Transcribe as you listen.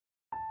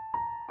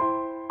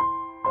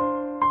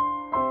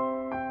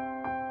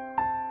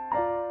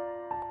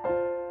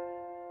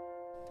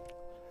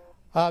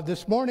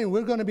This morning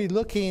we're going to be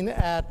looking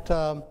at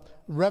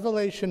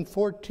Revelation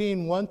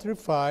 14, 1 through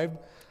 5. A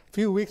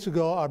few weeks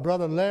ago, our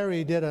brother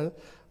Larry did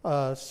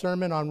a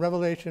sermon on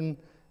Revelation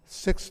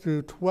 6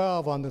 through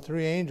 12 on the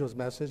three angels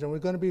message, and we're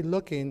going to be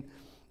looking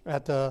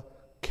at the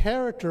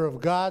character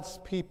of God's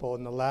people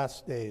in the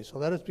last days. So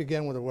let us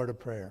begin with a word of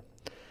prayer.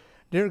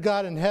 Dear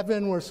God in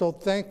heaven, we're so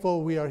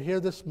thankful we are here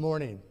this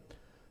morning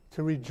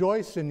to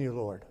rejoice in you,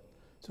 Lord,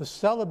 to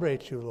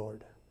celebrate you,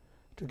 Lord,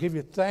 to give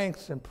you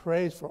thanks and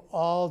praise for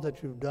all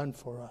that you've done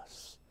for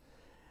us.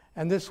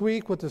 And this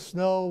week with the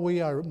snow,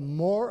 we are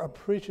more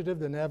appreciative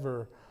than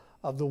ever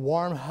of the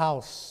warm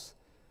house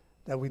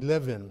that we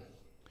live in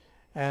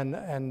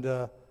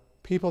and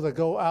people that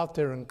go out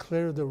there and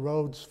clear the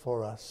roads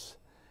for us.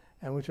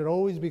 And we should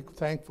always be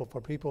thankful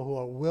for people who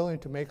are willing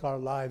to make our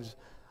lives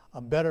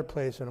a better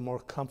place and a more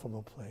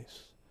comfortable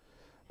place.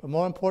 But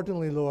more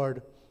importantly,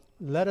 Lord,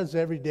 let us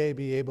every day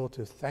be able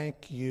to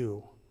thank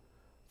you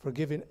for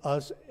giving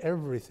us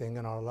everything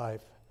in our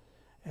life.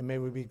 And may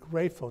we be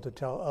grateful to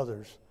tell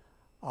others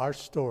our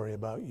story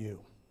about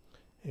you.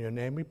 In your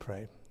name we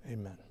pray.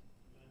 Amen.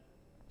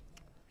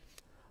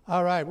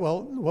 All right,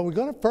 well, what we're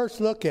going to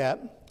first look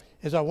at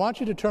is I want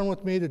you to turn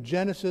with me to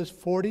Genesis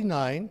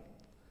 49,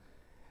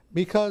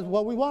 because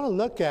what we want to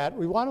look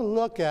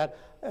at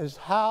is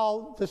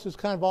how this is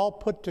kind of all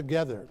put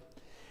together.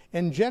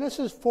 In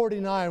Genesis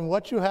 49,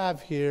 what you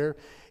have here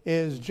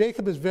is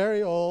Jacob is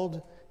very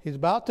old, he's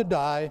about to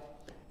die,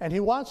 and he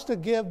wants to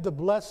give the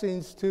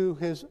blessings to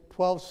his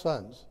 12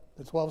 sons,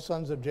 the 12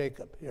 sons of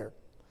Jacob here.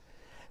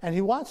 And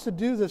he wants to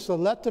do this to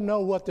let them know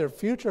what their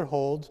future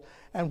holds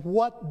and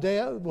what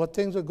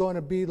things are going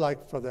to be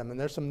like for them. And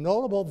there's some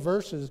notable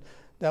verses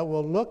that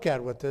we'll look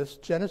at with this,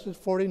 Genesis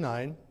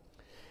 49.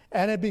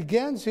 And it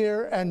begins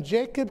here, and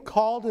Jacob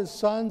called his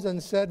sons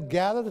and said,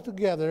 "Gather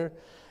together,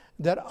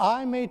 that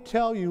I may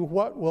tell you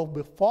what will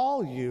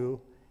befall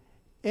you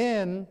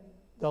in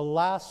the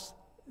last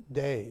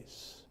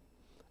days."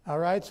 All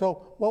right,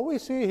 so what we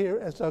see here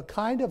is a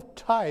kind of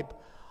type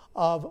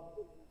of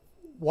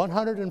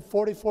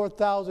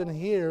 144,000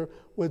 here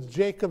with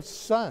Jacob's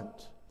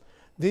sons.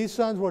 These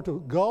sons were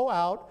to go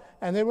out,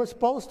 and they were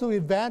supposed to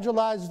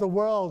evangelize the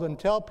world and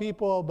tell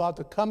people about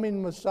the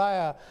coming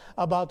Messiah,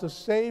 about the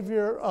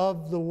Savior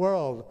of the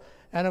world.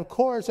 And of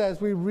course, as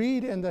we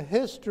read in the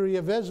history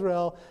of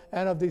Israel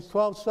and of these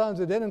 12 sons,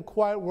 it didn't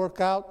quite work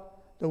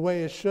out the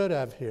way it should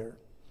have here.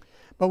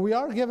 But we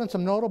are given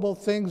some notable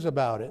things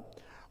about it.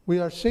 We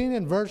are seeing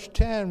in verse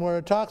 10 where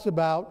it talks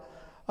about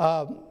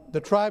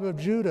the tribe of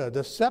Judah.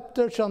 "The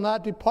scepter shall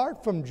not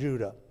depart from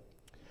Judah,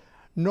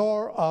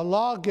 nor a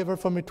lawgiver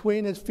from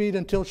between his feet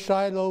until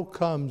Shiloh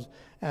comes,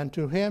 and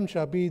to him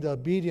shall be the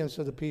obedience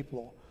of the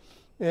people."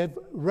 It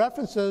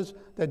references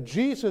that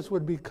Jesus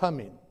would be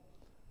coming,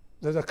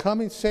 that the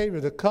coming Savior,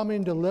 the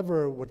coming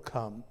deliverer would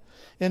come.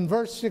 In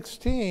verse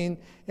 16,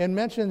 it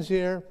mentions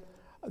here,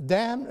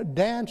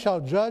 Dan shall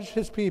judge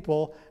his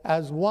people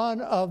as one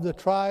of the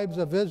tribes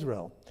of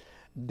Israel.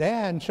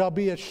 Dan shall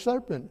be a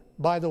serpent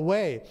by the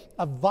way,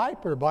 a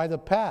viper by the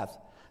path,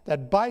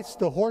 that bites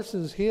the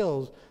horse's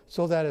heels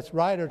so that its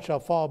rider shall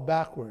fall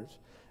backwards.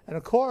 And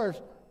of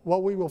course,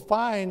 what we will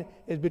find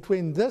is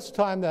between this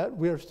time that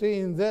we are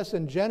seeing this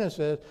in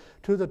Genesis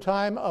to the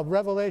time of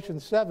Revelation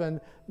 7,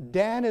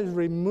 Dan is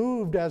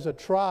removed as a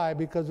tribe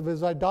because of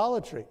his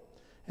idolatry,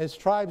 his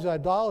tribe's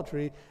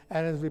idolatry,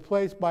 and is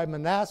replaced by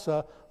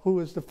Manasseh, who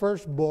is the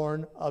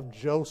firstborn of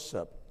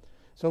Joseph.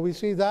 So we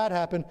see that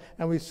happen,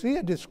 and we see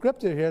a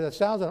descriptor here that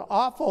sounds an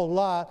awful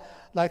lot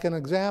like an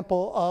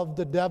example of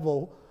the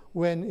devil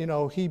when,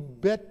 he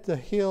bit the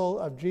heel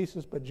of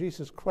Jesus, but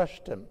Jesus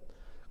crushed him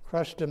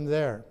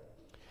there.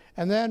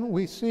 And then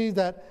we see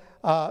that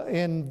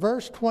in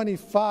verse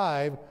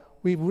 25,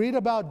 we read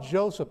about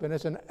Joseph, and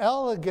it's an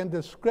elegant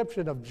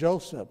description of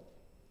Joseph.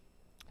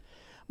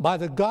 "By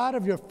the God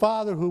of your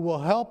father who will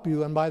help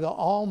you, and by the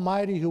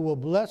Almighty who will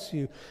bless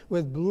you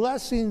with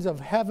blessings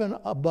of heaven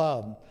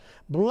above,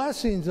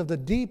 blessings of the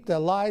deep that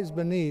lies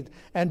beneath,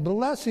 and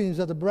blessings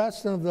of the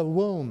breast and of the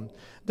womb.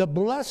 The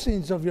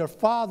blessings of your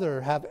father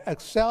have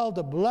excelled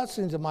the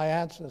blessings of my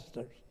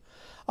ancestors.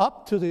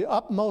 Up to the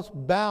utmost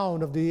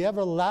bound of the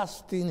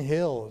everlasting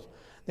hills.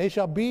 They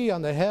shall be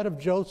on the head of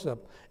Joseph,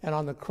 and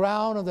on the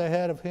crown of the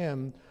head of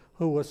him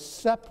who was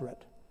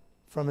separate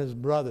from his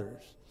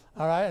brothers."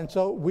 All right, and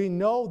so we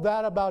know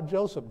that about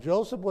Joseph.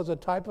 Joseph was a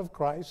type of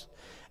Christ,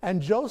 and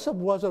Joseph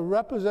was a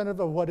representative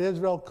of what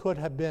Israel could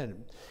have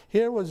been.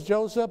 Here was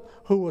Joseph,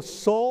 who was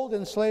sold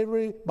in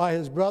slavery by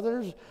his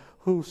brothers,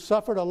 who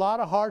suffered a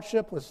lot of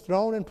hardship, was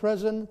thrown in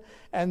prison,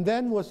 and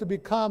then was to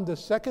become the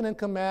second in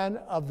command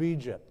of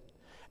Egypt,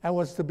 and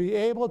was to be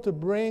able to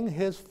bring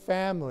his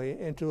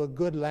family into a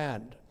good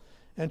land,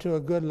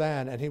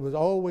 and he was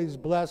always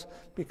blessed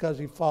because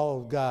he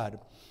followed God.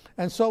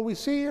 And so we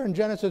see here in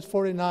Genesis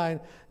 49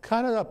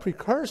 kind of a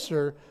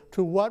precursor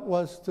to what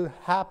was to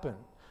happen,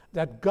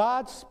 that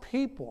God's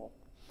people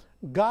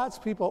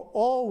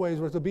always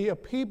were to be a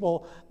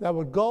people that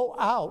would go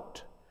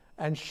out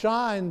and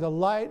shine the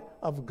light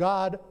of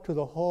God to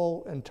the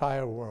whole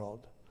entire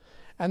world.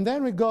 And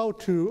then we go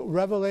to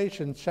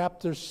Revelation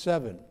chapter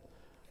 7.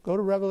 Go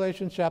to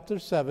Revelation chapter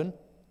 7.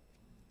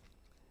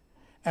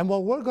 And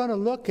what we're going to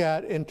look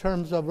at in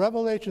terms of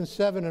Revelation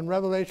 7 and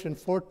Revelation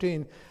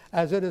 14,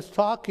 as it is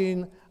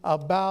talking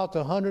about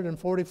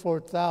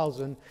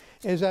 144,000,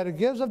 is that it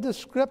gives a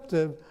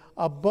descriptive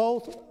of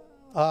both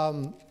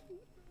the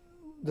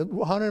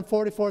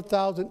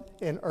 144,000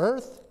 in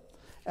earth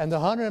and the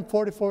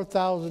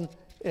 144,000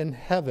 in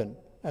heaven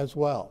as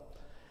well.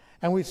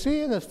 And we see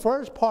in this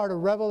first part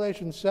of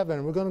Revelation 7,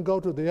 and we're going to go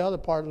to the other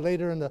part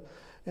later in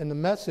the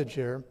message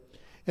here,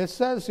 it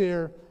says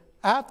here,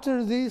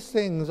 after these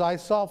things I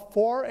saw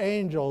 4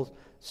 angels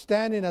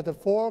standing at the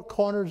 4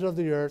 corners of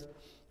the earth,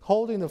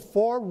 holding the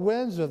 4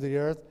 winds of the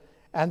earth,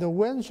 and the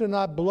wind should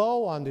not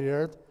blow on the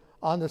earth,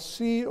 on the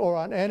sea, or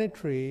on any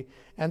tree.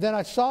 And then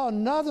I saw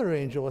another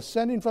angel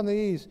ascending from the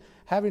east,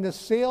 having the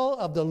seal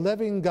of the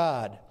living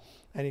God.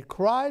 And he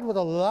cried with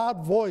a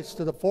loud voice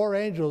to the 4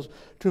 angels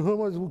to whom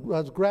it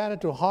was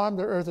granted to harm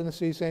the earth and the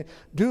sea, saying,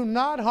 do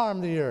not harm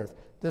the earth,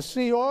 the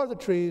sea, or the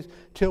trees,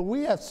 till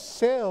we have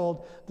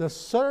sealed the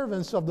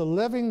servants of the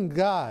living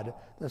God,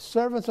 the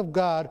servants of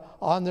God,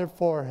 on their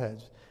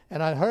foreheads.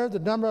 And I heard the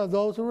number of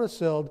those who were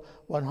sealed,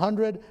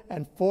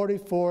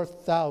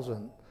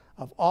 144,000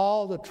 of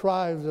all the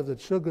tribes of the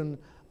children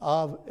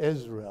of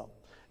Israel.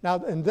 Now,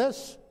 in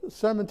this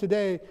sermon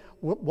today,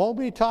 we won't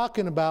be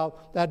talking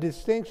about that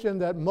distinction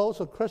that most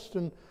of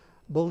Christian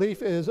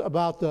belief is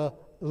about the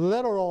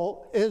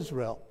literal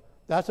Israel.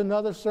 That's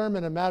another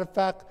sermon. As a matter of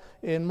fact,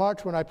 in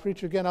March when I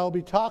preach again, I will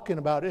be talking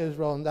about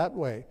Israel in that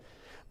way.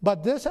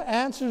 But this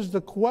answers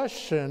the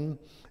question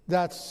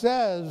that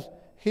says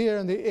here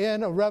in the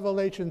end of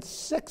Revelation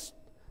 6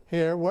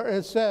 here, where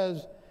it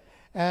says,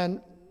 and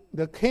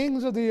the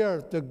kings of the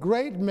earth, the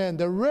great men,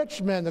 the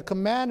rich men, the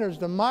commanders,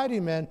 the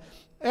mighty men,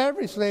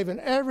 every slave and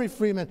every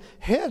freeman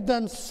hid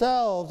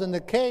themselves in the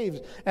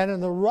caves and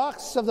in the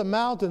rocks of the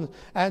mountains,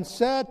 and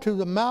said to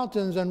the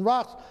mountains and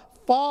rocks,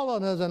 fall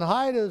on us and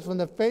hide us from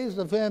the face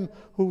of him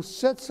who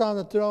sits on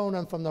the throne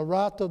and from the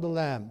wrath of the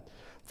Lamb.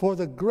 For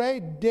the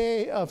great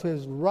day of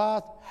his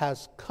wrath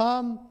has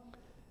come,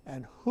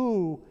 and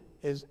who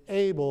is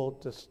able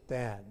to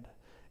stand?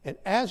 In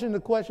answering the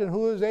question,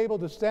 who is able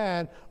to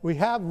stand, we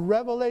have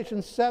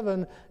Revelation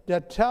 7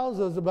 that tells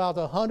us about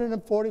the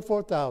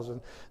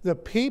 144,000, the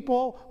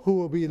people who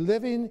will be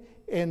living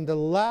in the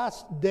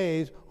last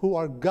days, who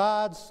are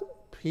God's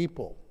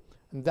people.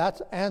 And that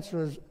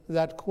answers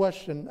that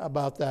question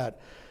about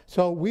that.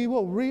 So we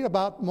will read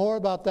more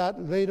about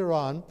that later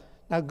on.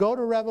 Now go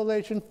to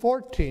Revelation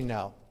 14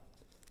 now.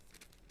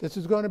 This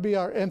is going to be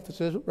our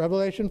emphasis,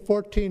 Revelation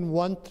 14,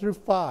 1 through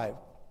 5.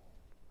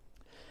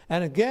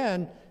 And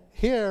again,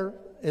 here,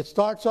 it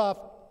starts off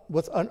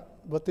with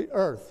the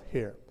earth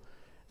here.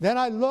 Then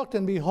I looked,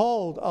 and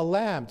behold, a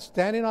Lamb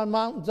standing on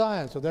Mount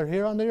Zion. So they're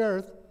here on the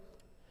earth.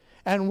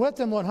 And with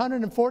them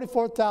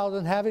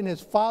 144,000, having his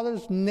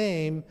Father's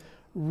name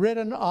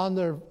written on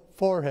their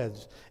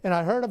foreheads. And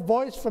I heard a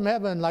voice from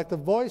heaven, like the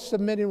voice of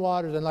many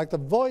waters, and like the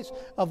voice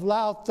of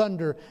loud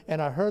thunder.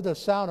 And I heard the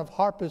sound of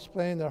harpists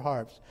playing their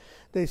harps.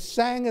 They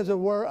sang, as it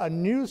were, a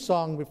new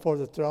song before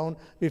the throne,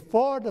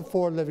 before the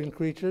 4 living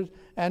creatures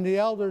and the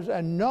elders,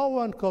 and no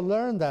one could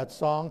learn that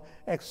song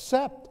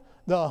except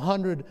the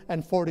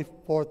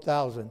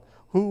 144,000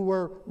 who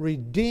were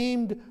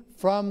redeemed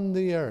from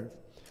the earth.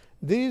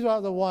 These are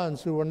the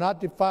ones who were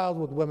not defiled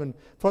with women,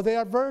 for they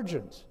are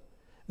virgins.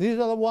 These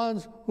are the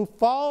ones who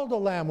follow the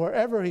Lamb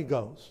wherever he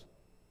goes.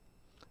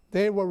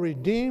 They were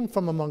redeemed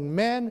from among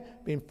men,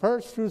 being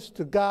first fruits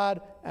to God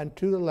and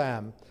to the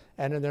Lamb.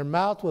 And in their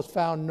mouth was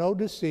found no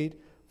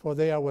deceit, for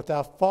they are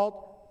without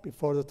fault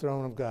before the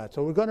throne of God.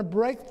 So we're going to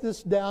break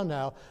this down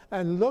now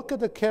and look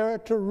at the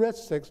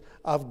characteristics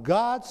of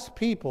God's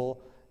people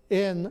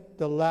in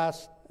the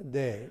last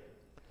day.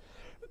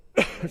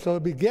 So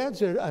it begins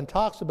here and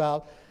talks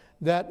about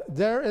that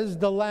there is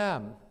the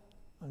Lamb,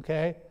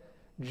 okay?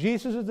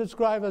 Jesus is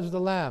described as the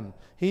Lamb.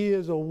 He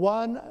is the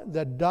one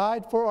that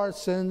died for our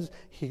sins.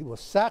 He was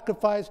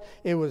sacrificed.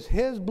 It was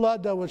his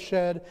blood that was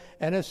shed.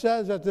 And it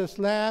says that this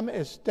Lamb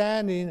is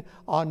standing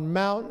on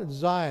Mount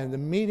Zion. The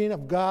meeting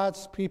of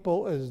God's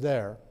people is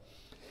there.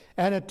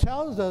 And it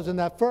tells us in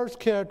that first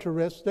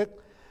characteristic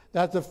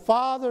that the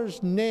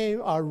Father's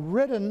name are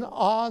written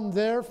on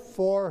their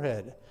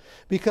forehead.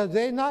 Because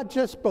they not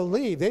just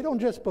believe, they don't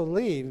just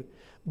believe,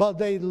 but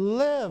they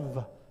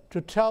live to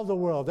tell the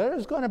world. There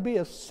is going to be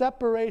a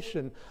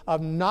separation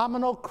of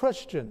nominal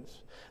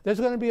Christians.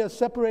 There's going to be a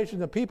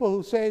separation of people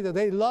who say that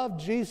they love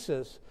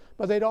Jesus,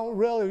 but they don't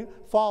really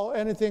follow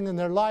anything in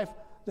their life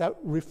that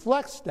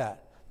reflects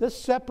that. This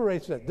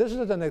separates it. This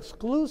is an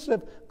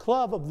exclusive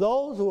club of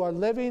those who are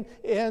living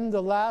in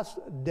the last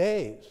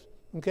days.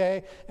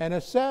 Okay? And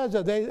it says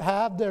that they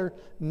have their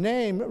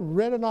name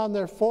written on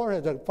their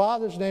forehead, their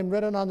Father's name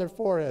written on their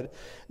forehead.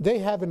 They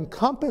have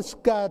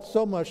encompassed God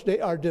so much, they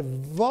are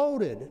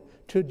devoted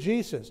to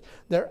Jesus.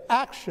 Their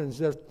actions,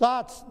 their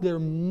thoughts, their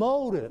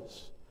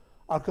motives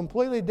are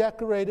completely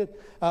decorated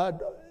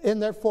in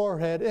their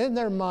forehead, in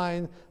their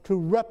mind, to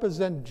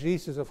represent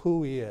Jesus of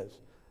who he is.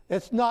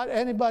 It's not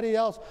anybody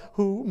else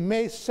who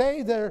may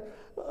say they're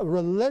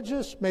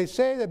religious, may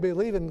say they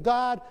believe in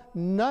God.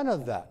 None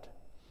of that.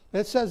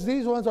 It says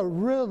these ones are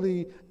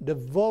really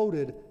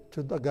devoted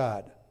to the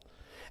God.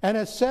 And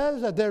it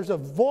says that there's a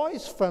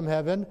voice from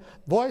heaven,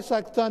 voice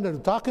like thunder,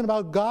 talking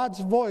about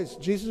God's voice,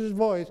 Jesus'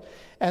 voice,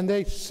 and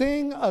they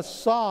sing a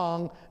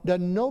song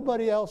that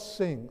nobody else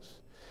sings.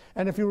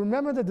 And if you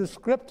remember the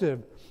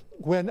descriptive,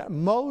 when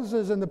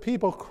Moses and the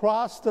people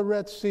crossed the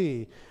Red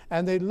Sea,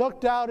 and they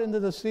looked out into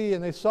the sea,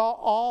 and they saw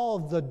all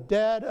of the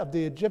dead of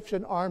the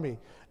Egyptian army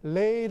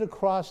laid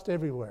across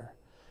everywhere.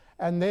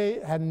 And they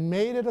had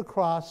made it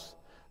across.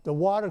 The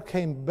water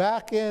came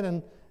back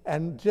in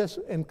and just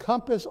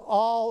encompassed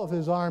all of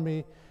his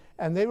army,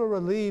 and they were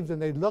relieved, and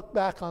they looked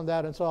back on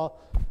that and saw,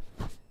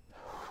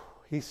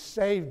 he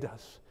saved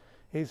us.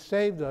 He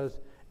saved us.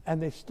 And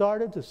they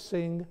started to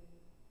sing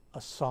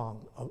a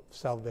song of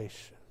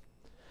salvation.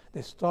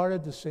 They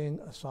started to sing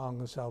a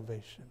song of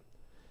salvation.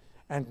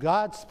 And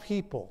God's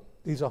people,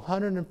 these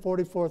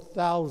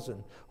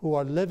 144,000 who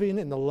are living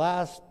in the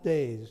last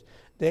days,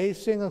 they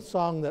sing a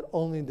song that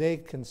only they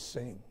can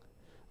sing,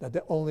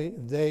 that only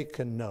they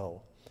can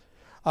know.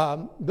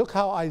 Look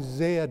how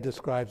Isaiah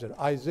describes it.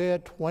 Isaiah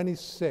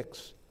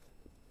 26.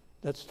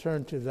 Let's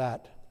turn to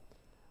that.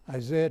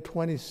 Isaiah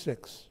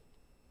 26.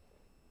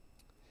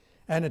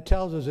 And it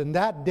tells us, in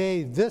that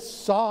day, this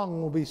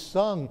song will be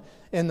sung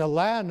in the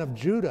land of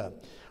Judah.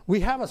 We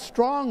have a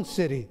strong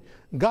city.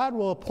 God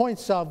will appoint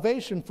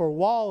salvation for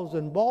walls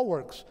and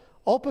bulwarks.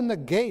 Open the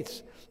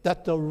gates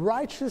that the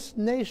righteous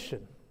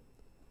nation,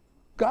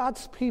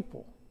 God's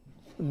people,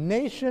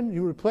 nation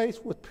you replace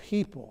with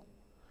people.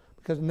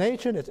 Because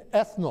nation is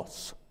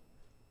ethnos,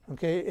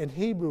 okay, in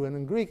Hebrew and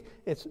in Greek,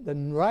 it's the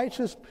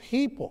righteous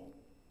people,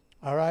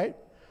 all right?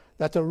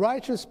 That the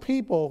righteous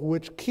people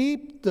which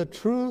keep the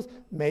truth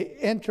may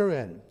enter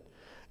in.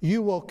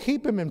 You will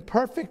keep him in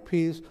perfect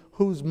peace,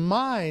 whose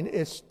mind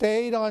is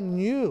stayed on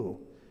you,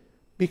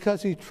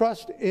 because he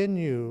trusts in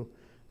you,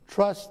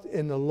 trust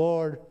in the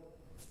Lord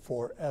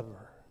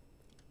forever.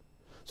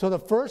 So the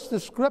first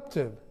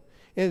descriptive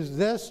is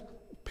this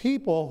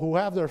people who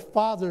have their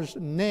father's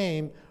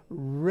name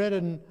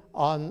written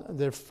on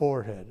their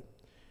forehead.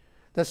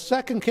 The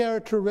second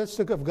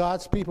characteristic of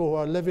God's people who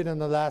are living in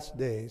the last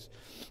days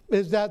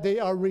is that they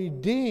are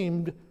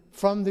redeemed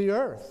from the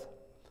earth.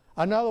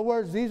 In other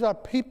words, these are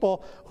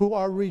people who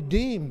are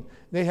redeemed.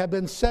 They have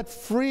been set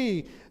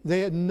free.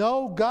 They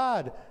know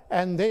God,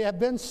 and they have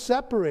been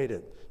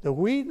separated. The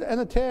wheat and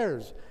the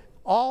tares,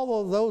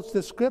 all of those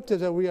descriptives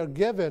that we are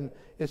given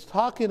is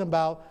talking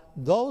about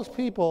those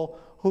people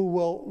who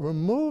will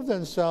remove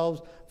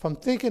themselves from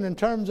thinking in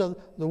terms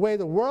of the way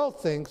the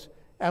world thinks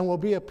and will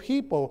be a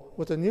people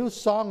with a new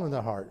song in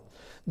their heart.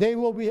 They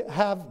will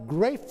have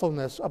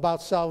gratefulness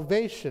about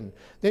salvation.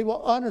 They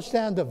will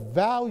understand the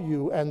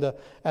value and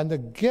the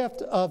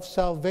gift of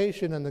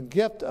salvation and the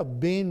gift of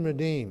being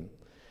redeemed.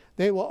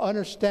 They will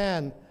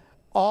understand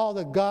all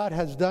that God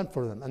has done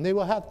for them. And they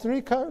will have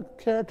three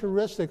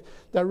characteristics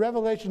that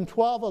Revelation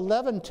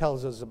 12:11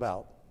 tells us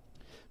about.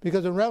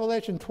 Because in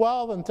Revelation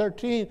 12 and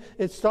 13,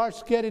 it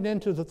starts getting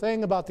into the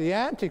thing about the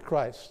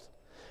Antichrist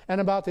and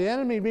about the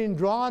enemy being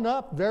drawn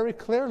up very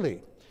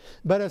clearly.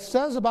 But it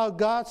says about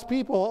God's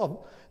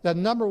people that,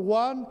 number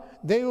one,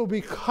 they will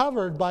be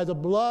covered by the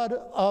blood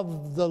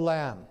of the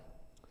Lamb.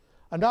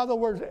 In other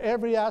words,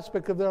 every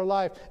aspect of their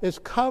life is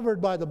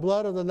covered by the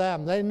blood of the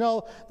Lamb. They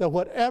know that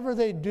whatever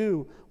they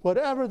do,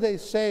 whatever they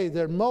say,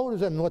 their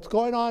motives and what's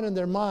going on in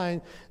their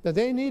mind, that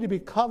they need to be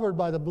covered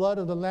by the blood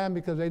of the Lamb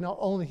because they know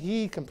only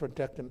He can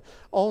protect them.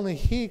 Only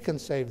He can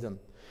save them.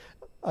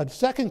 A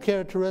second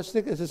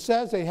characteristic is it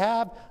says they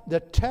have the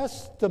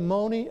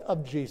testimony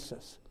of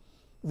Jesus.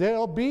 They're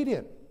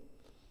obedient.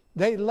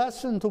 They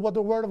listen to what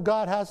the Word of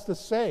God has to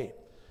say.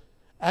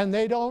 And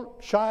they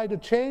don't try to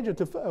change it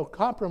or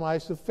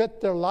compromise to fit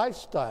their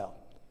lifestyle.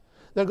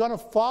 They're going to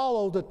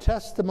follow the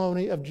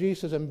testimony of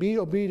Jesus and be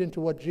obedient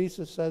to what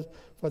Jesus says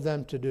for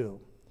them to do.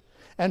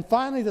 And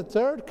finally, the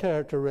third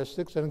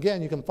characteristic, and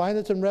again, you can find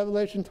this in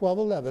Revelation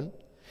 12:11,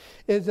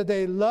 is that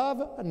they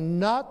love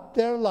not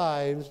their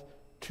lives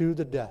to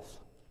the death.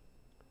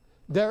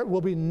 There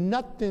will be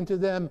nothing to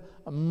them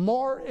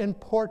more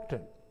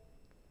important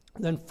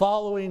than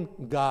following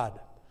God.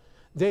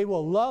 They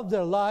will love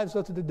their lives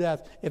unto the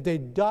death. If they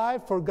die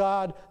for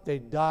God, they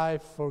die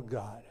for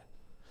God.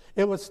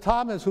 It was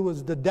Thomas who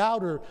was the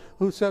doubter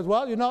who says,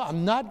 well,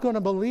 I'm not going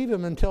to believe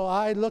him until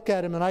I look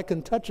at him and I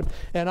can touch him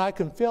and I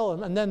can feel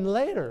him. And then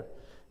later,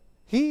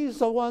 he's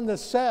the one that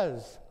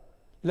says,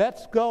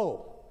 let's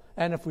go.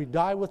 And if we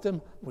die with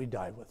him, we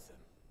die with him.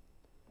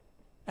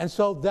 And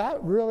so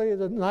that really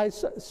is a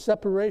nice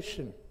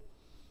separation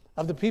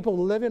of the people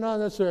living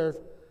on this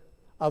earth,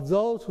 of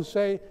those who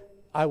say,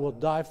 I will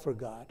die for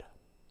God.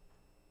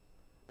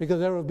 Because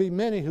there will be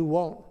many who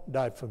won't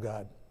die for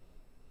God,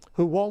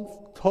 who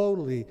won't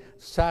totally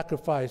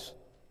sacrifice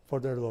for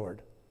their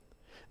Lord.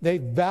 They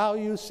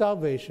value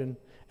salvation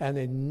and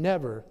they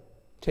never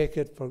take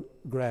it for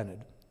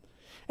granted.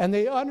 And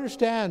they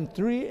understand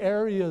three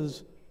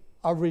areas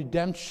of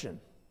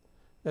redemption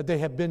that they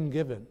have been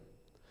given.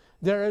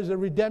 There is a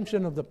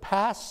redemption of the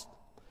past,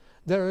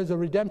 there is a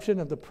redemption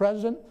of the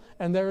present,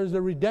 and there is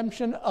a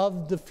redemption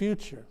of the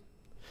future.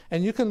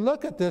 And you can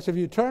look at this, if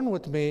you turn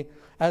with me,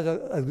 as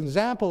an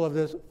example of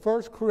this,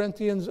 1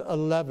 Corinthians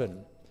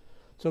 11.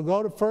 So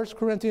go to 1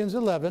 Corinthians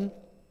 11,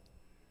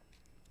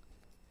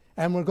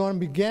 and we're going to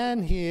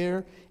begin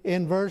here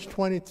in verse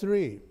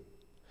 23.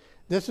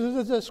 This is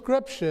a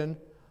description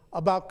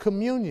about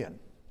communion,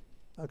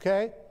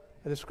 okay?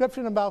 A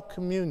description about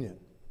communion.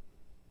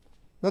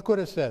 Look what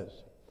it says.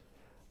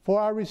 For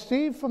I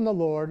received from the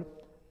Lord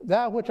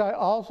that which I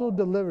also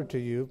delivered to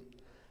you,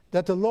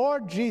 that the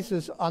Lord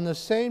Jesus, on the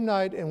same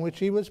night in which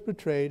he was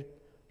betrayed,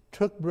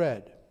 took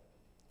bread.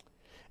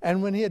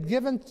 And when he had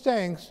given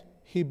thanks,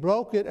 he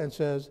broke it and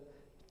says,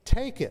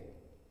 take it,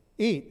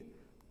 eat.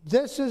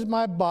 This is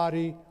my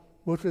body,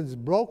 which is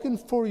broken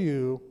for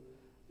you.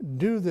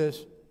 Do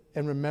this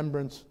in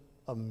remembrance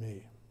of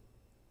me.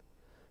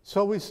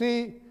 So we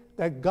see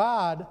that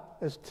God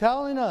is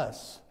telling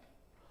us,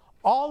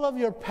 all of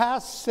your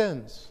past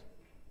sins,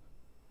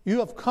 you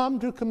have come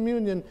to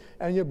communion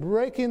and you're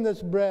breaking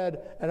this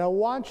bread, and I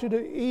want you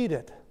to eat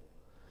it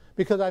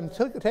because I've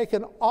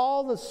taken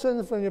all the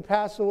sins from your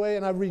past away,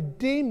 and I've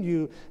redeemed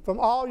you from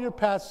all your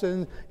past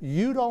sins.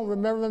 You don't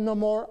remember them no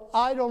more.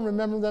 I don't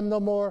remember them no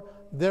more.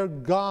 They're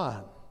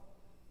gone.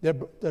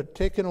 They're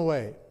taken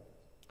away.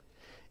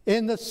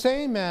 In the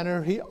same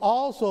manner, he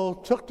also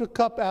took the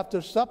cup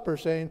after supper,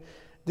 saying,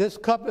 this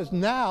cup is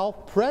now,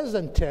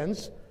 present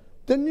tense,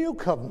 the new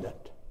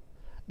covenant.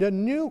 The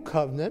new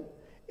covenant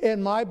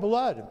in my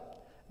blood.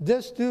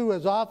 This do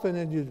as often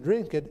as you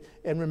drink it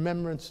in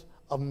remembrance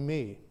of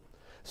me.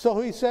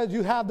 So he says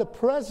you have the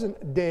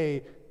present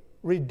day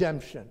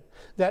redemption.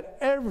 That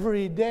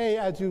every day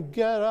as you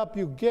get up,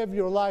 you give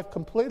your life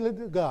completely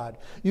to God.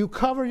 You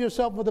cover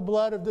yourself with the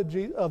blood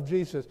of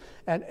Jesus.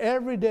 And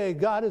every day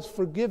God is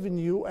forgiving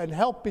you and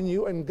helping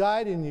you and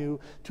guiding you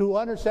to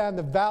understand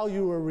the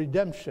value of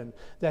redemption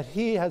that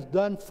he has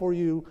done for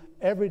you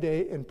every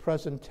day in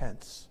present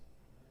tense.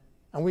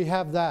 And we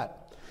have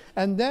that.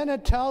 And then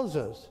it tells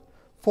us,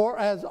 for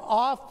as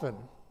often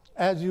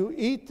as you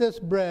eat this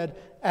bread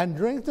and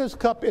drink this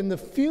cup in the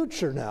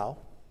future now,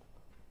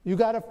 you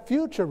got a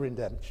future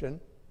redemption.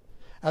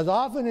 As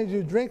often as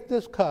you drink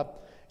this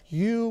cup,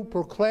 you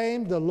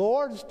proclaim the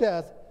Lord's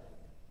death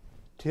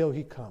till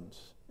he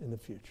comes in the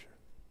future.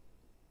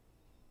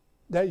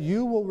 That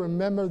you will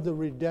remember the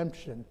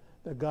redemption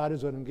that God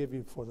is going to give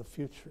you for the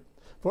future.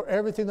 For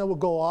everything that will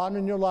go on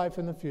in your life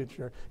in the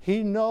future.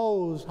 He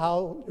knows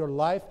how your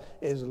life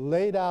is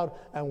laid out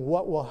and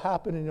what will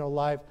happen in your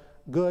life,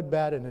 good,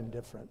 bad, and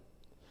indifferent.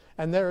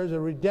 And there is a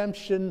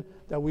redemption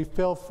that we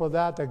feel for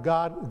that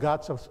God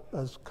got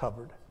us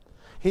covered.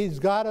 He's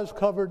got us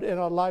covered in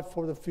our life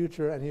for the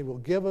future, and he will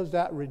give us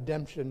that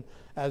redemption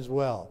as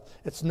well.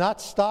 It's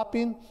not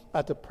stopping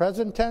at the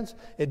present tense.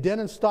 It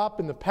didn't stop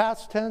in the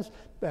past tense,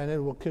 and it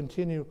will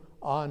continue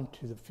on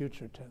to the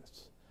future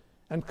tense.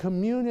 And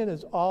communion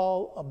is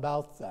all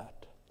about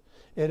that.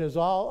 It is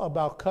all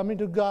about coming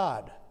to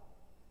God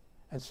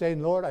and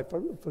saying, Lord,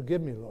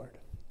 forgive me, Lord.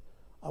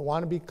 I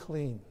want to be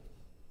clean.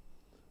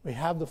 We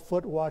have the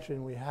foot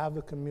washing, we have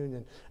the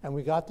communion, and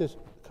we got this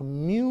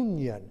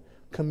communion,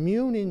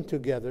 communing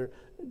together,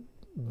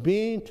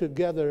 being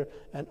together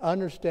and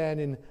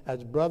understanding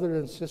as brothers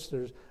and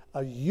sisters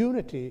a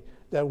unity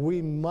that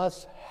we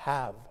must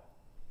have,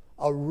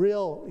 a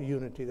real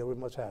unity that we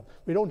must have.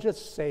 We don't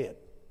just say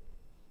it.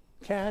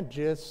 Can't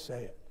just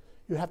say it.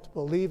 You have to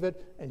believe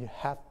it and you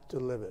have to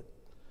live it.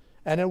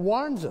 And it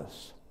warns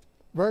us.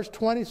 Verse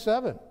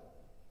 27.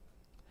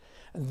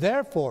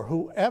 Therefore,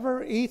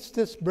 whoever eats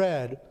this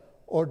bread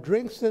or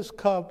drinks this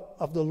cup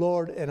of the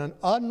Lord in an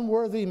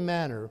unworthy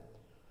manner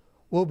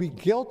will be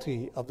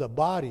guilty of the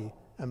body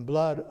and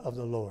blood of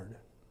the Lord.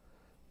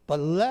 But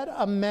let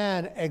a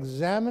man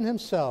examine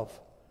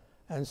himself,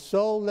 and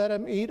so let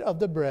him eat of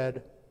the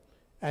bread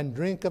and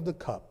drink of the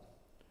cup.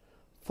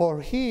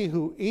 For he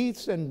who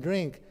eats and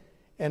drinks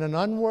in an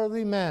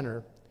unworthy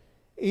manner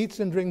eats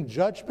and drinks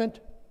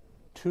judgment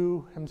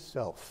to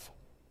himself.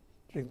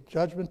 Drink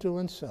judgment to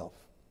himself,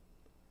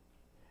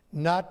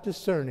 not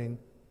discerning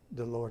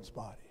the Lord's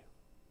body.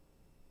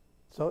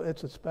 So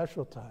it's a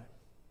special time.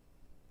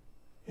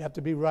 You have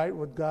to be right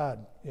with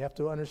God. You have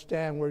to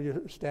understand where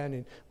you're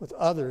standing with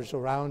others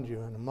around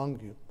you and among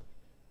you.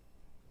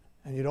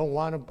 And you don't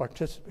want to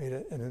participate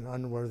in an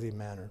unworthy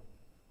manner.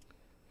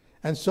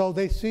 And so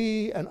they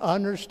see and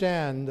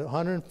understand,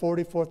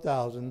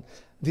 144,000,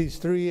 these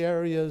three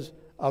areas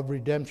of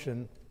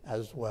redemption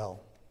as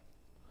well.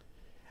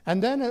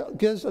 And then it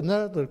gives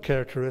another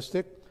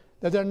characteristic,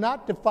 that they're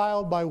not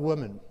defiled by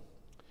women.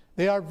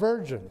 They are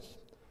virgins.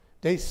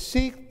 They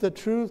seek the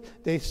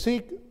truth. They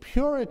seek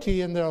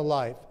purity in their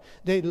life.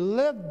 They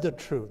live the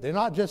truth. They're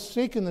not just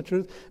seeking the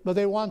truth, but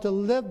they want to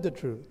live the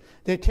truth.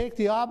 They take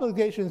the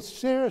obligation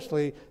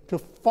seriously to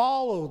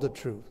follow the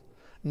truth.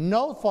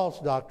 No false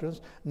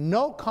doctrines,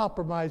 no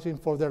compromising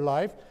for their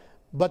life,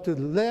 but to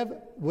live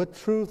with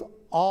truth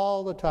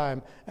all the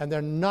time. And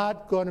they're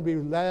not going to be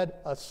led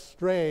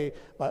astray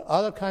by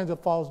other kinds of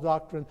false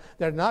doctrine.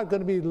 They're not going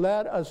to be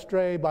led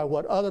astray by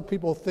what other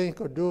people think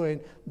or doing.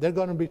 They're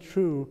going to be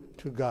true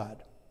to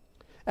God.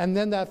 And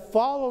then that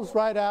follows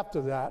right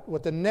after that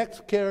with the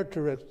next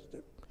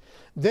characteristic.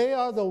 They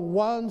are the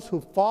ones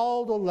who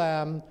follow the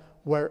Lamb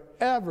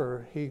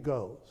wherever he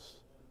goes.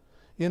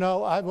 You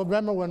know, I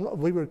remember when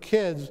we were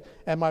kids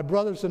and my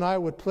brothers and I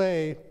would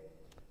play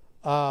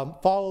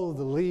follow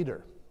the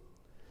leader.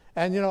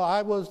 And, you know,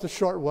 I was the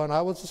short one.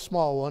 I was the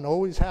small one,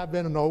 always have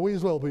been and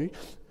always will be,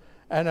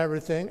 and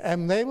everything.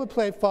 And they would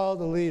play follow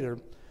the leader.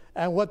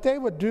 And what they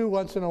would do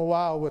once in a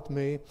while with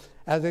me,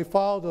 as they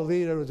followed the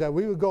leader, was that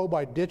we would go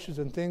by ditches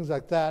and things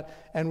like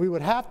that, and we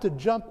would have to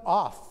jump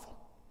off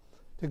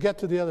to get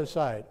to the other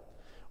side.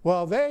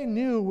 Well, they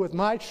knew with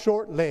my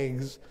short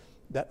legs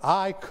that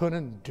I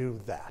couldn't do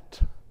that.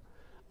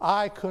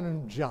 I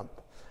couldn't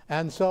jump.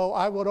 And so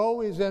I would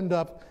always end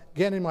up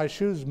getting my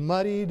shoes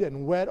muddied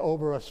and wet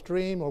over a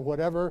stream or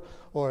whatever,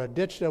 or a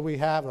ditch that we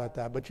have like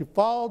that. But you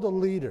follow the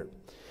leader.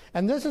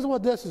 And this is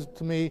what this is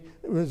to me,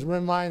 is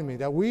reminding me,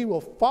 that we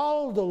will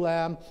follow the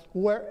Lamb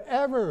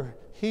wherever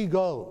he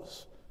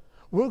goes.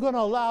 We're going to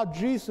allow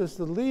Jesus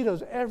to lead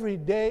us every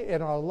day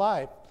in our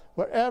life,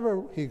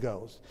 wherever he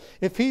goes.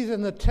 If he's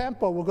in the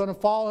temple, we're going to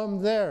follow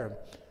him there.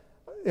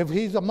 If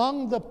he's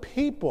among the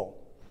people,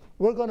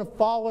 we're going to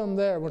follow him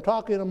there. We're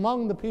talking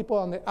among the people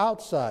on the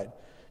outside.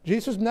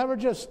 Jesus never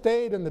just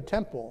stayed in the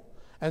temple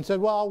and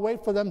said, well, I'll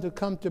wait for them to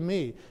come to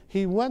me.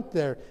 He went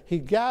there, he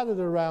gathered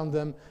around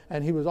them,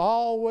 and he was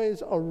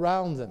always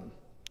around them,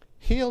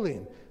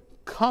 healing,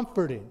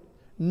 comforting,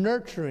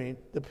 nurturing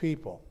the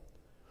people.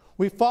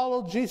 We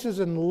follow Jesus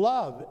in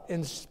love,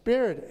 in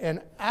spirit,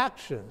 and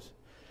actions,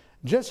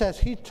 just as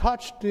he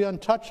touched the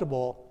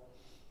untouchable,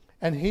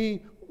 and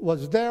he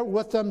was there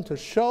with them to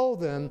show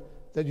them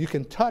that you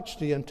can touch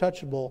the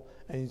untouchable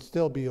and you'd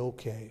still be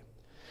okay.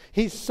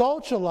 He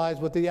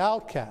socialized with the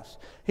outcasts.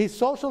 He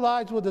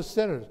socialized with the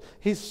sinners.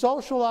 He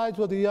socialized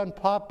with the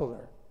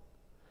unpopular.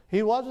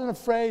 He wasn't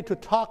afraid to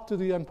talk to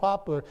the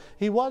unpopular.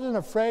 He wasn't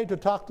afraid to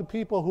talk to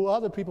people who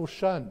other people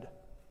shunned.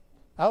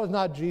 That was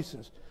not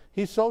Jesus.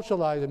 He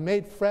socialized and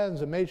made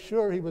friends and made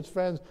sure he was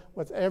friends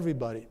with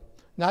everybody,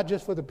 not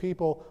just for the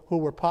people who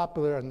were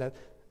popular and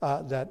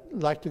that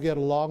liked to get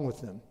along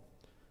with him.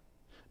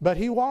 But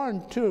he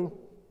warned too,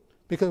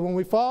 because when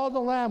we follow the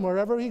Lamb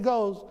wherever he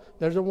goes,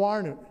 there's a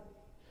warning.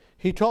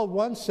 He told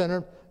one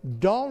sinner,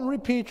 don't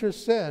repeat your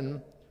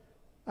sin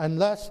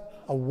unless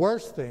a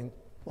worse thing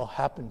will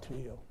happen to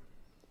you.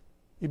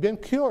 You've been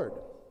cured.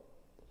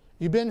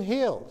 You've been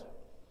healed.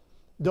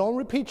 Don't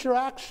repeat your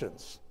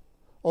actions,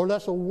 or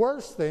less a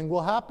worse thing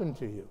will happen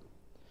to you.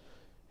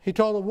 He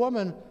told a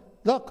woman,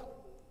 look,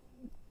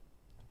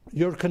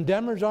 your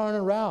condemners aren't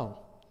around.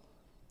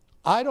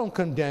 I don't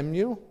condemn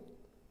you.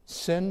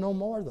 Sin no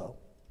more, though.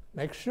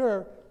 Make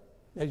sure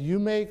that you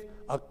make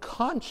a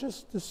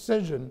conscious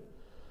decision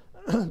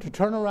to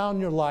turn around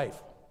your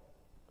life,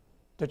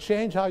 to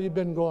change how you've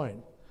been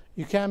going.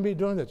 You can't be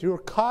doing this. You were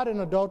caught in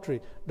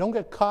adultery. Don't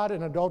get caught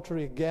in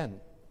adultery again.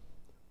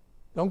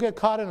 Don't get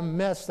caught in a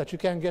mess that you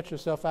can't get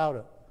yourself out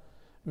of.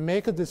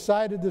 Make a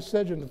decided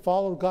decision to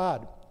follow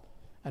God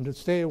and to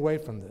stay away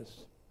from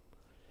this.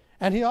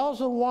 And he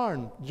also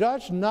warned,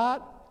 judge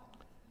not,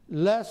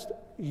 lest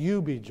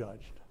you be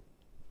judged.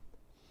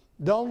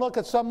 Don't look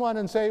at someone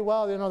and say,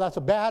 well, you know, that's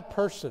a bad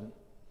person,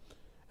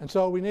 and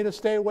so we need to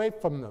stay away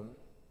from them.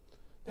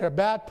 They're a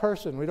bad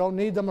person. We don't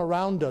need them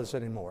around us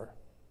anymore.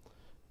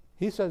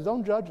 He says,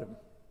 don't judge them,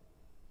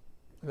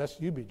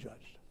 lest you be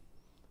judged.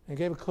 And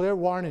gave a clear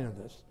warning of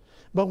this.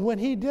 But when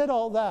he did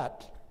all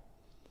that,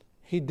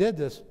 he did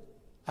this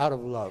out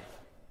of love.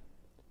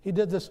 He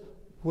did this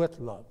with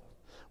love.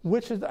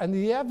 And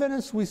the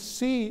evidence we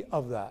see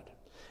of that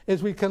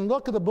is we can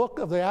look at the book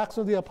of the Acts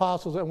of the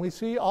Apostles and we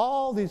see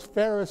all these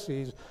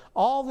Pharisees,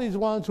 all these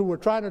ones who were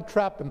trying to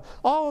trap him,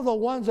 all of the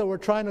ones that were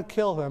trying to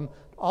kill him,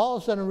 all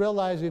of a sudden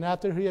realizing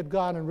after he had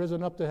gone and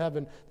risen up to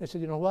heaven, they said,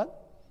 you know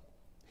what?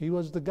 He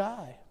was the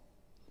guy.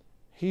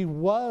 He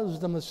was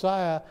the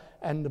Messiah.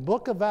 And the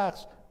book of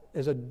Acts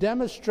is a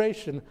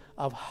demonstration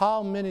of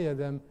how many of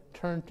them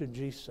turned to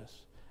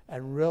Jesus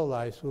and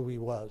realized who he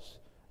was.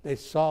 They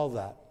saw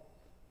that.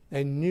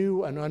 They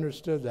knew and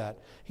understood that.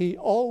 He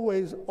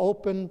always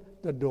opened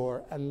the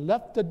door and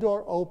left the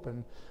door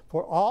open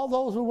for all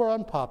those who were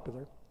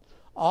unpopular,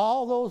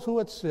 all those who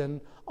had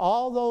sinned,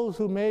 all those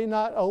who may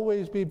not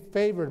always be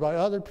favored by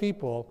other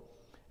people,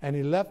 and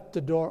he left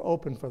the door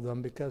open for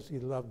them because he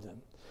loved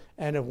them.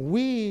 And if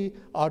we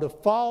are to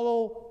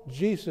follow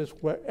Jesus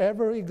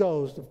wherever he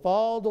goes, to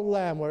follow the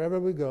Lamb wherever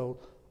we go,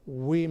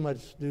 we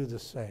must do the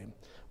same.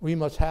 We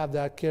must have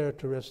that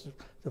characteristic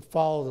to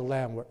follow the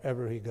Lamb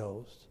wherever he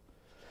goes.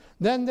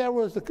 Then there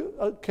was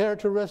the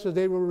characteristic,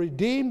 they were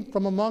redeemed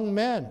from among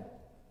men.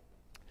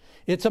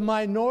 It's a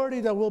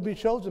minority that will be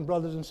chosen,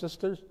 brothers and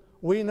sisters.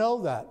 We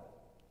know that.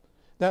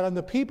 That on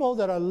the people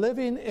that are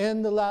living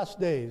in the last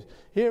days,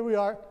 here we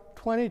are,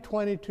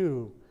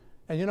 2022,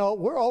 and you know,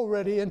 we're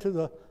already into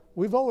the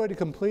we've already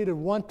completed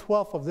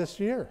 1/12 of this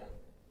year,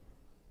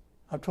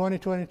 of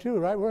 2022,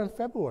 right? We're in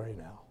February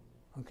now,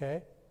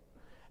 okay?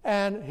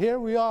 And here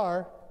we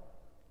are.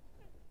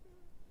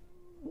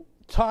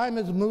 Time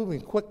is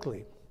moving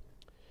quickly.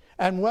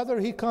 And whether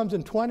he comes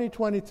in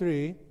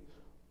 2023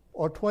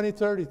 or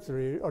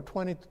 2033 or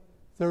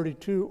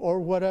 2032 or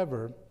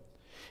whatever,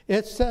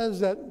 it says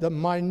that the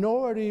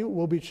minority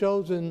will be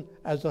chosen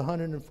as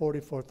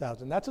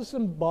 144,000. That's a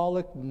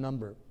symbolic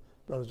number,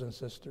 brothers and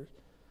sisters.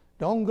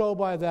 Don't go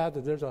by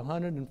that there's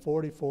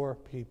 144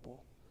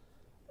 people.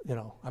 You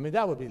know, I mean,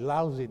 that would be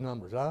lousy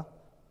numbers, huh?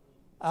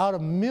 Out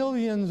of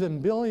millions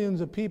and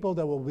billions of people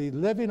that will be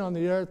living on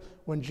the earth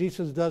when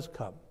Jesus does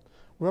come.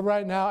 We're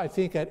right now, I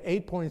think, at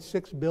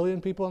 8.6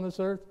 billion people on this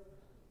earth.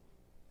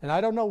 And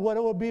I don't know what it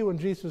will be when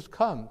Jesus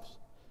comes,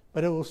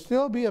 but it will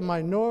still be a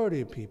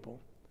minority of people.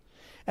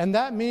 And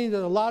that means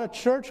that a lot of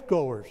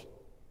churchgoers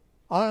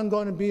aren't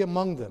going to be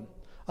among them.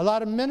 A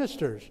lot of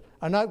ministers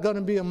are not going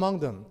to be among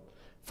them.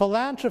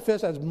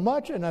 Philanthropists, as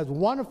much and as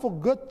wonderful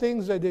good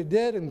things that they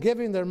did in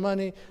giving their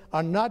money,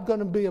 are not going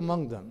to be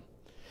among them.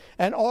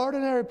 And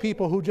ordinary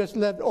people who just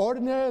lived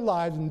ordinary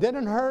lives and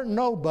didn't hurt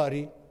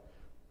nobody,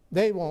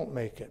 they won't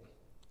make it.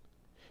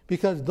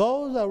 Because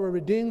those that were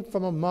redeemed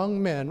from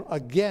among men,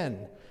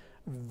 again,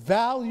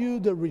 value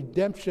the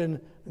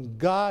redemption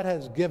God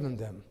has given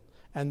them,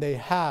 and they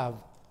have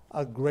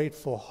a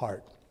grateful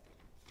heart.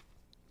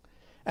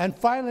 And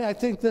finally, I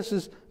think this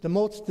is the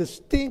most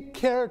distinct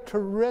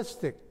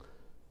characteristic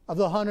of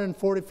the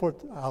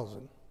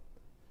 144,000.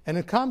 And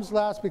it comes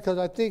last because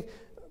I think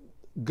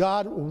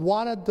God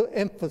wanted to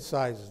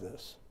emphasize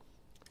this.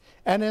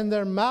 And in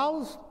their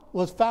mouths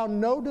was found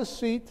no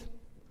deceit.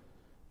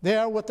 They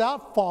are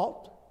without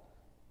fault.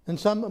 In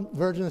some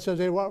versions it says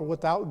they were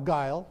without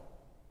guile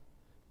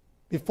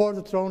before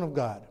the throne of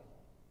God.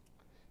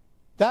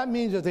 That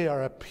means that they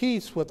are at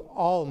peace with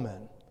all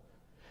men.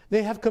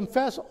 They have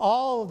confessed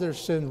all of their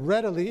sins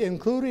readily,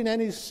 including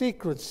any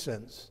secret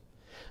sins.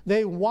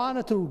 They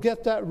wanted to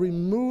get that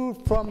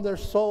removed from their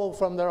soul,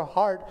 from their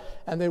heart,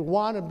 and they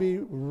want to be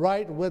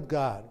right with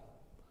God.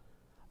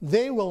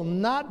 They will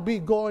not be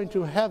going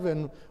to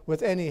heaven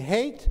with any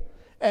hate,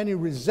 any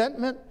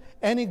resentment,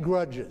 any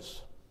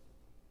grudges.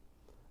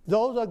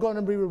 Those are going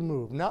to be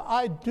removed. Now,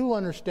 I do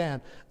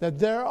understand that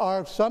there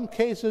are some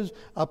cases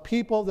of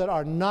people that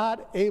are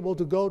not able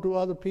to go to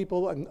other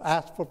people and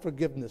ask for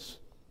forgiveness.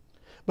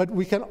 But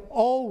we can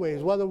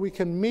always, whether we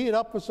can meet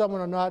up with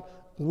someone or not,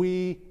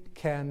 we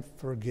can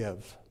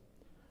forgive.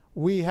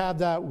 We have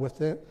that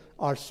within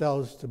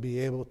ourselves to be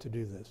able to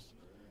do this.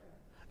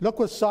 Look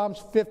what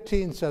Psalms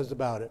 15 says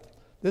about it.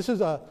 This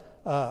is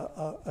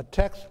a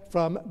text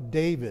from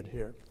David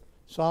here.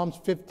 Psalms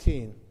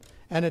 15.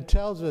 And it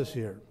tells us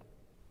here.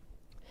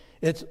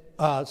 It's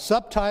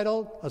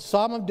subtitled, A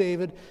Psalm of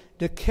David,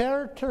 the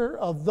character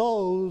of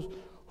those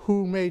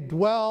who may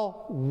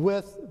dwell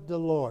with the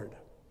Lord.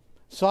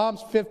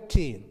 Psalms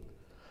 15.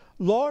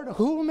 Lord,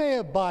 who may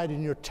abide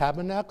in your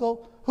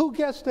tabernacle? Who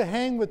gets to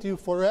hang with you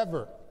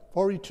forever,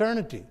 for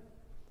eternity?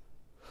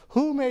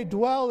 Who may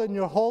dwell in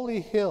your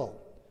holy hill?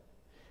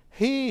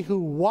 He who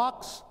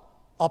walks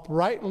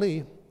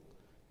uprightly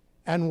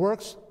and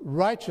works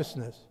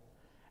righteousness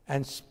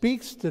and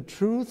speaks the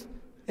truth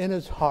in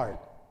his heart.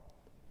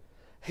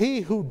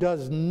 He who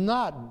does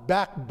not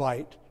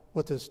backbite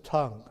with his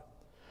tongue,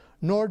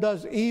 nor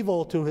does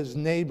evil to his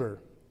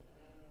neighbor,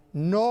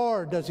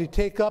 nor does he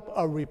take up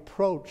a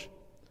reproach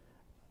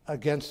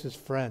against his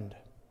friend,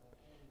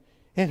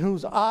 in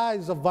whose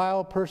eyes a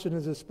vile person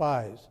is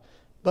despised,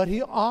 but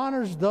he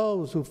honors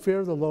those who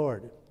fear the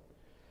Lord.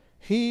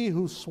 He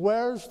who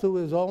swears to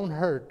his own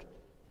hurt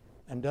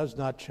and does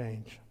not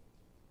change.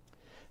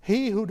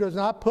 He who does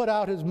not put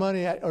out his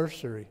money at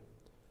usury,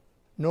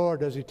 nor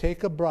does he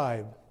take a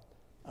bribe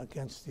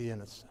against the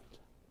innocent.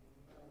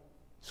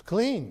 He's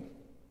clean.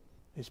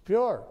 He's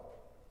pure.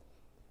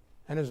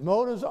 And his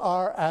motives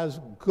are as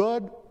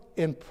good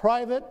in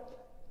private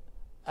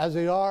as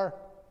they are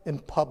in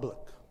public.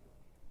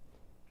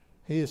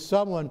 He is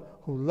someone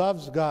who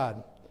loves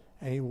God,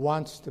 and he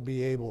wants to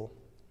be able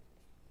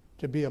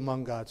to be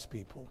among God's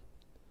people.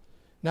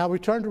 Now we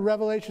turn to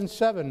Revelation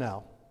 7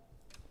 now.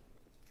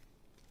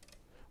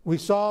 We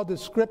saw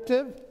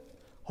descriptive,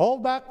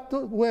 hold back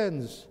the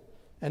winds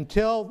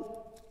until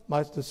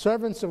the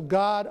servants of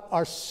God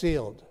are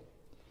sealed.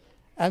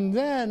 And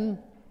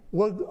then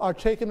we are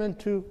taken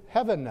into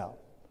heaven now.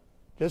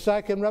 Just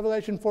like in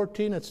Revelation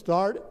 14, it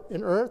starts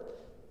in earth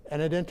and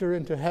it enters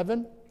into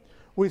heaven.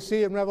 We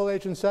see in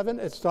Revelation 7,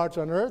 it starts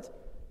on earth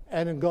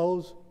and it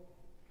goes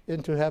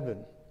into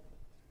heaven.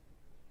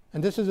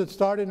 And this is it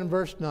starting in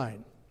verse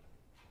 9.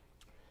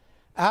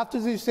 After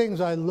these things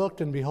I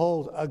looked, and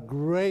behold, a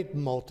great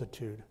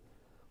multitude,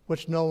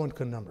 which no one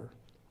can number,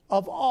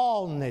 of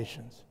all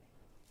nations,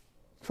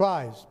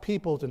 tribes,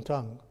 peoples, and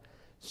tongues,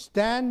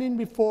 standing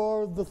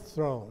before the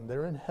throne.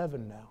 They're in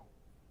heaven now.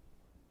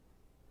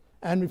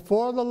 And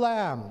before the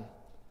Lamb,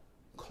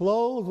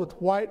 clothed with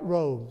white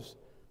robes,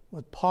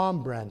 with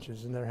palm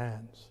branches in their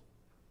hands.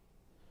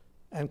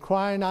 and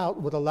crying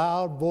out with a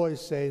loud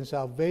voice, saying,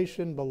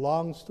 salvation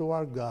belongs to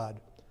our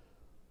God,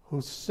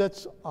 who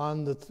sits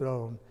on the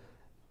throne,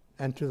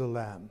 and to the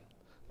Lamb.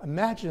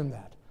 Imagine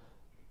that.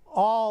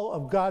 All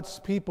of God's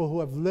people who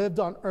have lived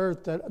on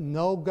earth that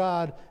know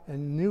God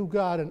and knew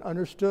God and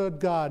understood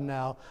God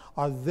now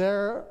are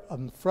there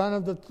in front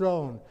of the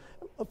throne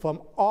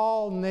from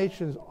all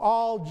nations,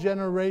 all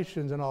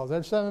generations and all.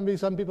 There's going to be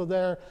some people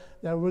there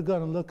that we're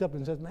going to look up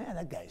and say, man,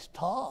 that guy's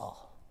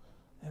tall,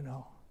 you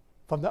know,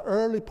 from the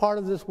early part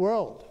of this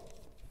world.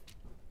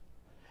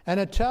 And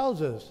it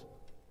tells us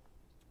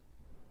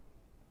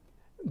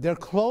they're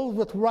clothed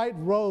with white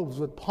robes,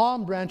 with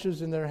palm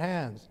branches in their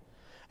hands,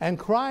 and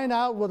crying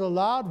out with a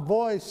loud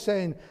voice,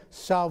 saying,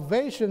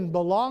 salvation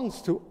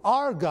belongs to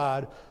our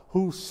God,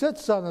 who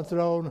sits on the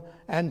throne,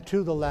 and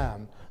to the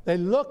Lamb. They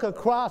look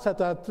across at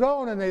the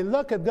throne, and they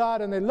look at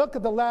God, and they look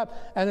at the Lamb,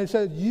 and they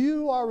say,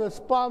 you are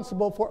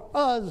responsible for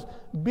us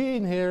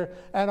being here,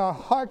 and our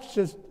hearts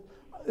just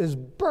is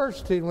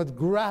bursting with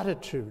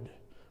gratitude.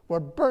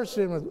 We're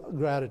bursting with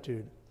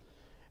gratitude.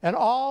 And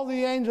all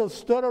the angels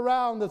stood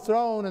around the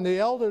throne, and the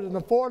elders and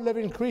the four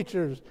living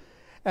creatures,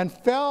 and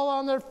fell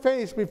on their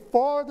face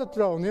before the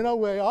throne. You know,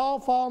 we all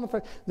fall on the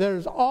face.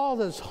 There's all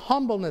this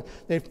humbleness.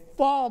 They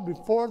fall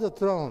before the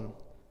throne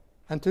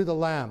and to the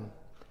Lamb.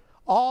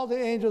 All the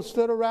angels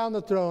stood around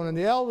the throne, and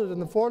the elders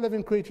and the four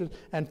living creatures,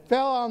 and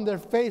fell on their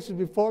faces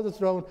before the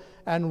throne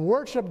and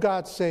worshiped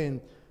God, saying,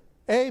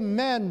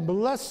 amen,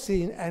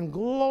 blessing and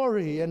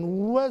glory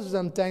and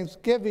wisdom,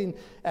 thanksgiving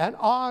and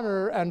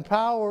honor and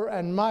power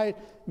and might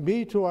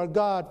be to our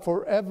God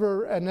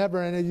forever and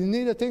ever. And you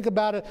need to think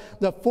about it,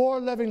 the four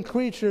living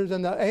creatures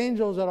and the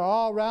angels that are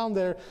all around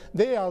there,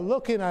 they are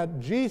looking at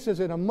Jesus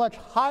in a much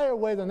higher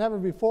way than ever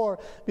before,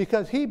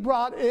 because he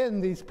brought in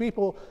these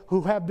people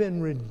who have been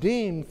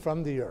redeemed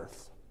from the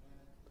earth,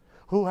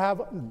 who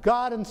have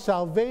gotten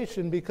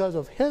salvation because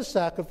of his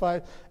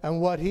sacrifice and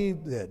what he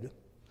did.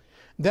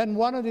 Then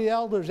one of the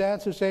elders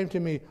answered, saying to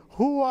me,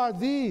 who are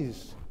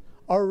these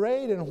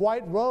arrayed in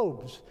white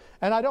robes?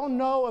 And I don't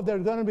know if they're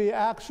going to be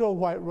actual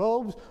white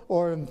robes,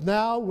 or if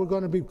now we're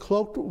going to be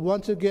cloaked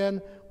once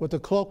again with the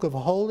cloak of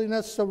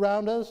holiness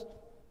around us.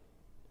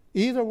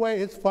 Either way,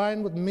 it's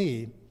fine with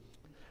me.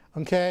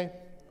 Okay?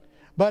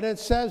 But it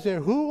says here,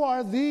 who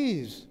are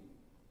these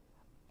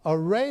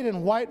arrayed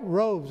in white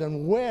robes,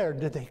 and where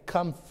did they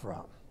come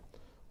from?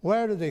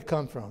 Where did they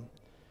come from?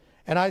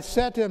 And I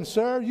said to him,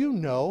 sir, you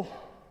know.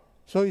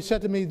 So he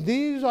said to me,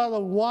 these are the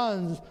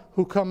ones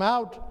who come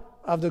out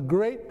of the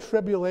great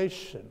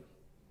tribulation.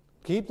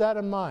 Keep that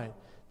in mind.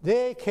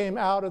 They came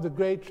out of the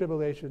great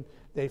tribulation.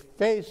 They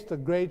faced the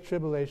great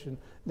tribulation.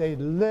 They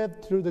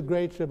lived through the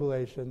great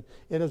tribulation.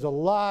 It is a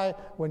lie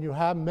when you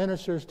have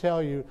ministers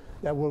tell you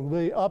that we're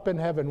really up in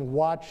heaven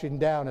watching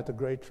down at the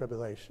great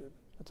tribulation.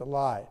 It's a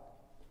lie.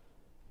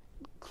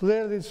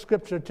 Clearly, the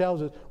scripture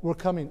tells us we're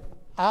coming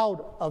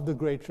out of the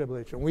great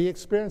tribulation. We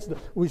experienced it.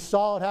 We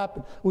saw it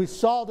happen. We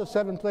saw the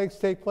 7 plagues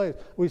take place.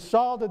 We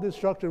saw the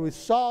destruction. We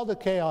saw the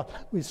chaos.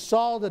 We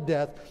saw the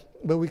death.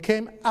 But we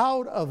came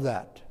out of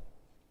that.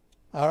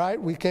 All right?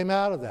 We came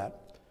out of that.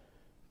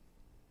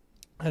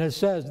 And it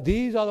says,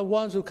 these are the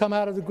ones who come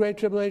out of the great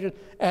tribulation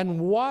and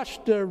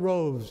washed their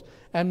robes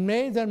and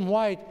made them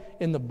white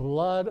in the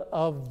blood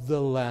of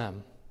the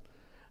Lamb.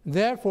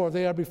 Therefore,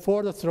 they are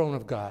before the throne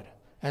of God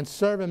and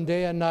serve him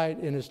day and night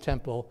in his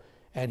temple,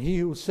 and he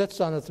who sits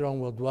on the throne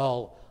will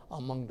dwell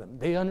among them.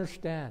 They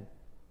understand.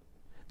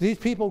 These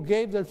people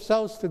gave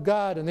themselves to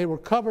God, and they were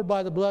covered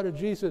by the blood of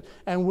Jesus,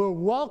 and we're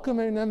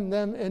welcoming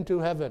them into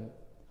heaven.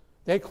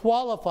 They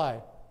qualify.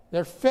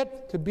 They're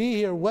fit to be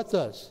here with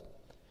us.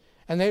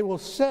 And they will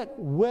sit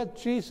with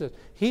Jesus.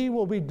 He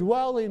will be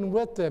dwelling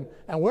with them.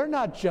 And we're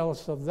not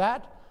jealous of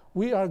that.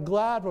 We are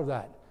glad for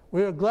that.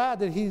 We are glad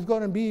that he's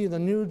going to be the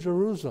New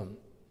Jerusalem.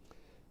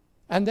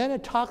 And then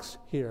it talks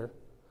here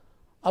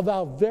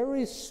about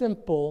very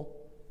simple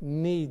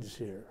needs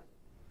here.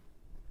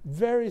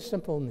 Very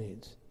simple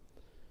needs.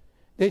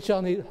 They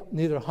shall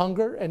neither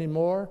hunger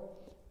anymore,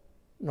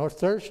 nor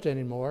thirst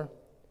anymore.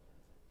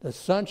 The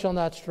sun shall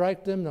not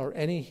strike them, nor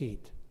any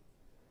heat.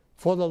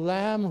 For the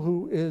Lamb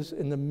who is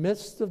in the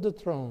midst of the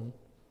throne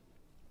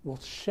will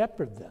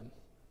shepherd them.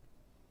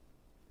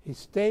 He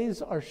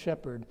stays our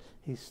shepherd.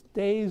 He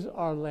stays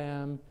our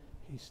Lamb.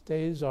 He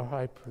stays our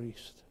high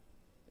priest.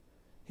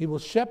 He will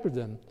shepherd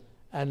them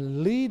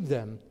and lead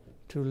them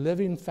to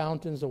living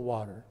fountains of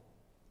water.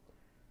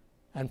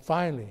 And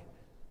finally,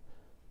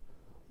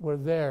 we're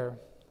there,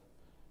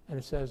 and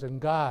it says, and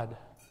God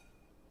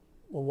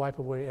will wipe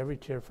away every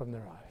tear from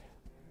their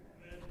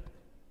eye.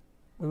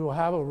 We will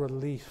have a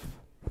relief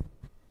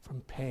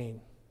from pain.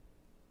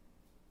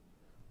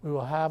 We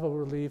will have a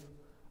relief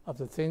of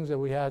the things that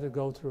we had to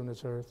go through on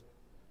this earth,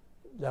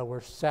 that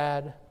were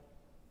sad,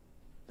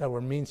 that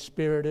were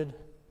mean-spirited,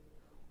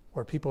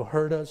 where people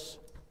hurt us,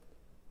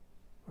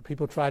 where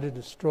people tried to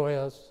destroy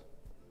us,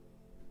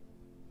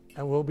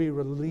 and we'll be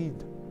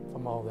relieved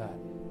from all that.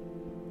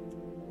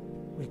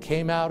 We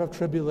came out of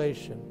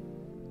tribulation.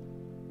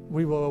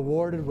 We were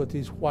awarded with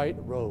these white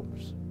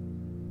robes.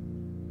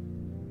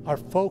 Our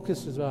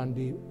focus is on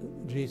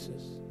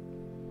Jesus.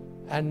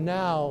 And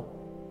now,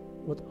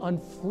 with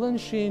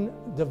unflinching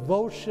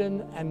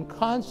devotion and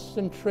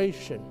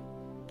concentration,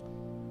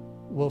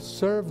 we'll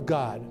serve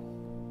God,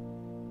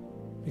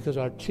 because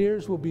our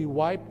tears will be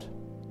wiped,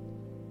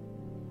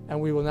 and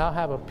we will now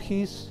have a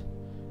peace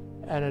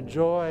and a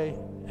joy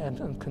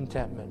and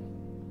contentment.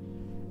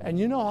 And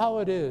you know how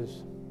it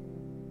is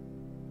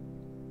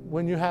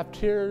when you have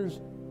tears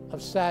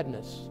of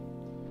sadness.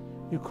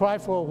 You cry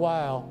for a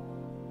while,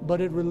 but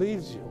it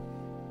relieves you,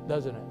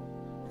 doesn't it?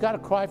 You got to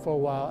cry for a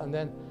while, and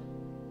then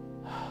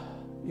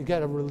you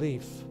get a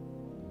relief.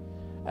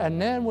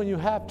 And then when you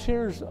have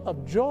tears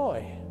of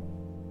joy,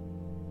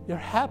 you're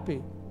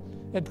happy.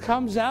 It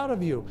comes out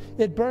of you.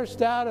 It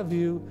bursts out of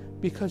you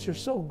because you're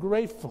so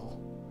grateful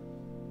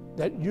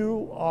that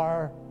you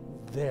are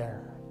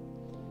there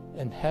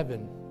in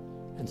heaven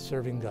and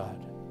serving God.